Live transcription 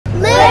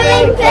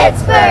Brining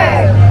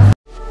Pittsburgh!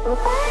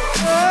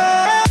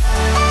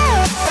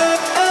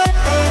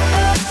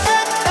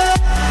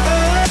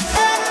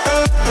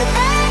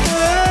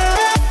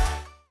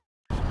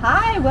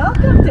 Hi,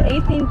 welcome to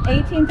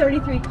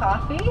 1833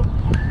 Coffee.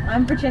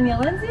 I'm Virginia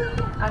Lindsay.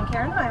 I'm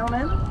Karen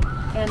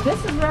Heilman. And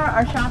this is where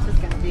our shop is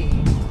going to be.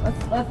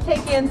 Let's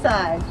take you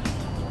inside.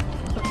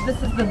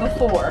 This is the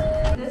before.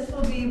 This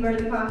will be where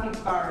the coffee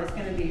bar is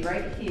going to be,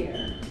 right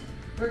here.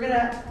 We're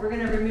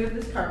gonna remove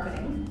this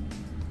carpeting,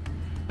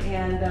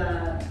 and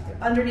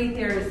underneath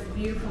there is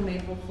beautiful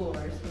maple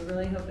floors. We're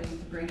really hoping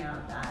to bring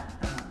out that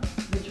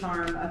the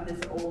charm of this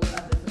old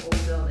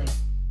building.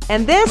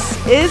 And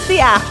this is the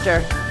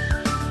after.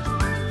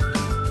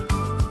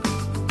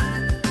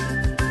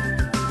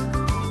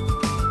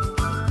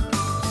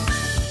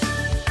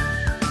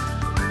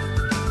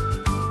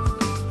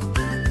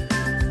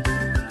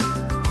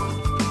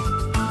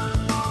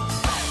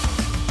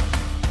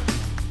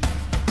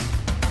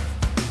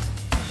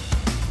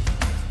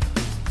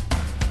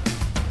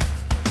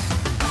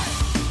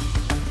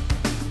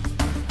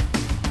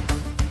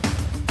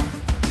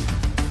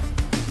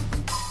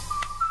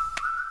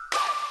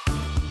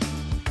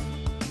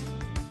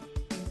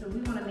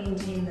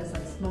 Maintain this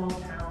small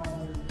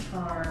town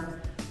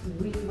charm.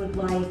 We would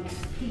like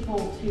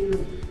people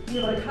to be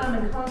able to come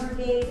and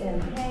congregate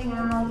and hang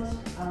out,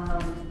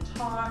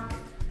 talk,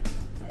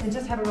 and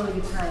just have a really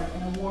good time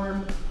in a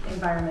warm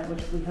environment,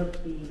 which we hope to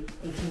be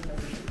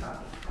 1833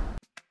 Coffee.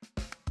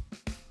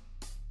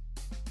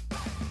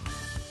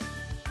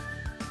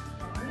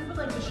 We would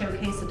like to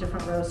showcase a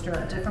different roaster,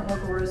 a different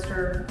local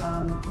roaster,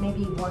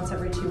 maybe once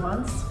every 2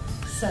 months.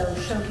 So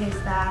showcase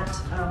that,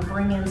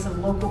 bring in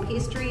some local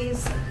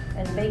pastries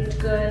and baked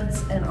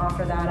goods and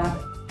offer that up.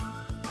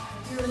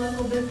 If you're a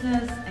local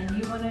business and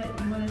you want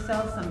to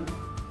sell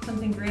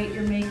something great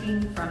you're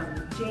making,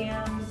 from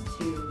jams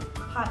to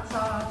hot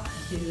sauce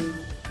to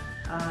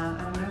I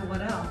don't know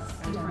what else,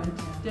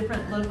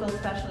 different local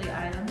specialty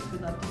items,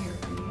 we'd love to hear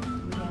from you.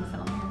 We can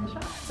sell them here in the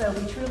shop. So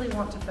we truly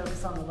want to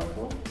focus on the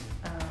local.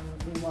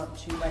 We want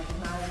to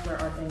recognize where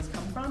our things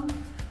come from,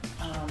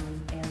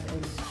 and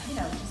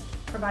just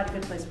provide a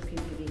good place for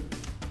people to be.